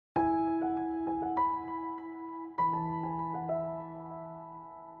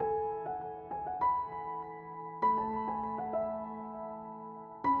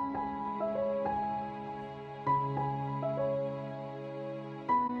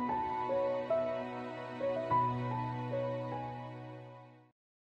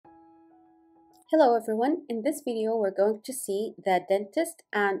Hello everyone, in this video we're going to see the dentist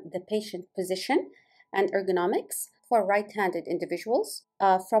and the patient position and ergonomics for right-handed individuals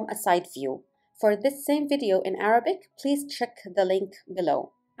from a side view. For this same video in Arabic, please check the link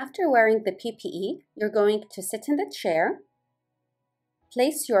below. After wearing the PPE, you're going to sit in the chair,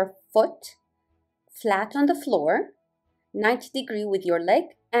 place your foot flat on the floor, 90 degree with your leg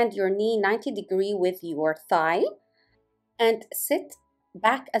and your knee 90 degree with your thigh, and sit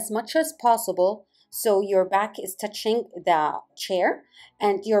back as much as possible so your back is touching the chair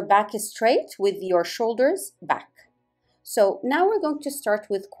and your back is straight with your shoulders back. So now we're going to start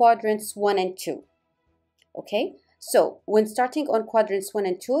with quadrants 1 and 2. Okay, so when starting on quadrants 1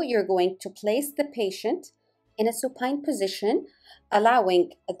 and 2, you're going to place the patient in a supine position,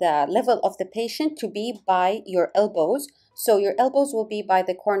 allowing the level of the patient to be by your elbows. So your elbows will be by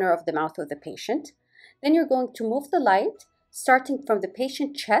the corner of the mouth of the patient. Then you're going to move the light starting from the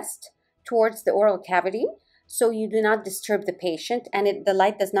patient chest towards the oral cavity, so you do not disturb the patient and the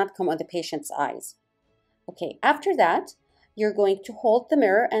light does not come on the patient's eyes. Okay, after that, you're going to hold the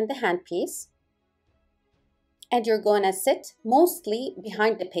mirror and the handpiece, and you're going to sit mostly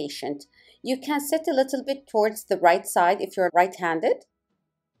behind the patient. You can sit a little bit towards the right side if you're right-handed.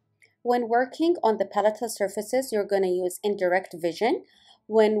 When working on the palatal surfaces, you're going to use indirect vision.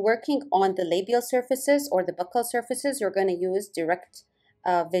 When working on the labial surfaces or the buccal surfaces, you're going to use direct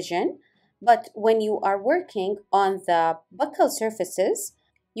vision. But when you are working on the buccal surfaces,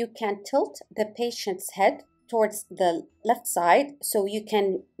 you can tilt the patient's head towards the left side so you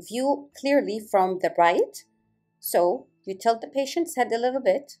can view clearly from the right. So you tilt the patient's head a little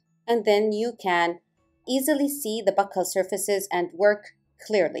bit, and then you can easily see the buccal surfaces and work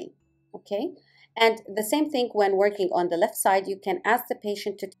clearly. Okay? And the same thing when working on the left side, you can ask the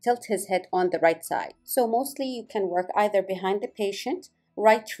patient to tilt his head on the right side. So mostly you can work either behind the patient,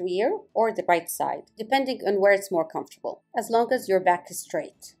 right rear, or the right side, depending on where it's more comfortable, as long as your back is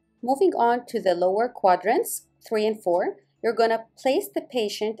straight. Moving on to the lower quadrants, 3 and 4, you're going to place the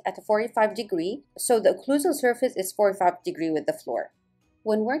patient at a 45 degree, so the occlusal surface is 45 degree with the floor.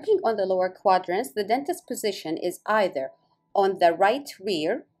 When working on the lower quadrants, the dentist position is either on the right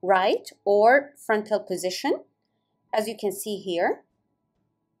rear, right, or frontal position, as you can see here.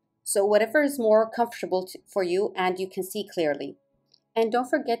 So whatever is more comfortable for you and you can see clearly. And don't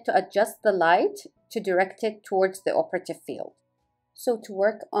forget to adjust the light to direct it towards the operative field. So to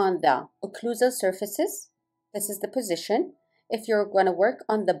work on the occlusal surfaces, this is the position. If you're going to work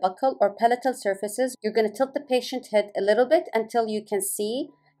on the buccal or palatal surfaces, you're going to tilt the patient head a little bit until you can see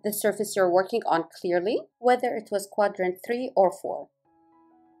the surface you're working on clearly, whether it was quadrant 3 or 4.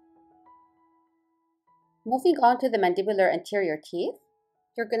 Moving on to the mandibular anterior teeth,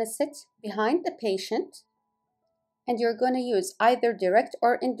 you're going to sit behind the patient and you're going to use either direct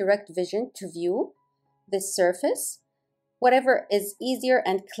or indirect vision to view this surface, whatever is easier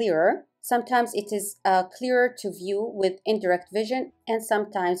and clearer. Sometimes it is clearer to view with indirect vision and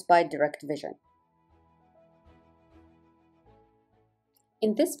sometimes by direct vision.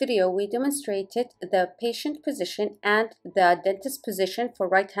 In this video, we demonstrated the patient position and the dentist position for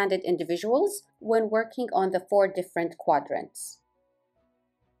right-handed individuals when working on the 4 different quadrants.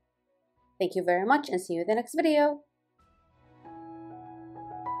 Thank you very much and see you in the next video.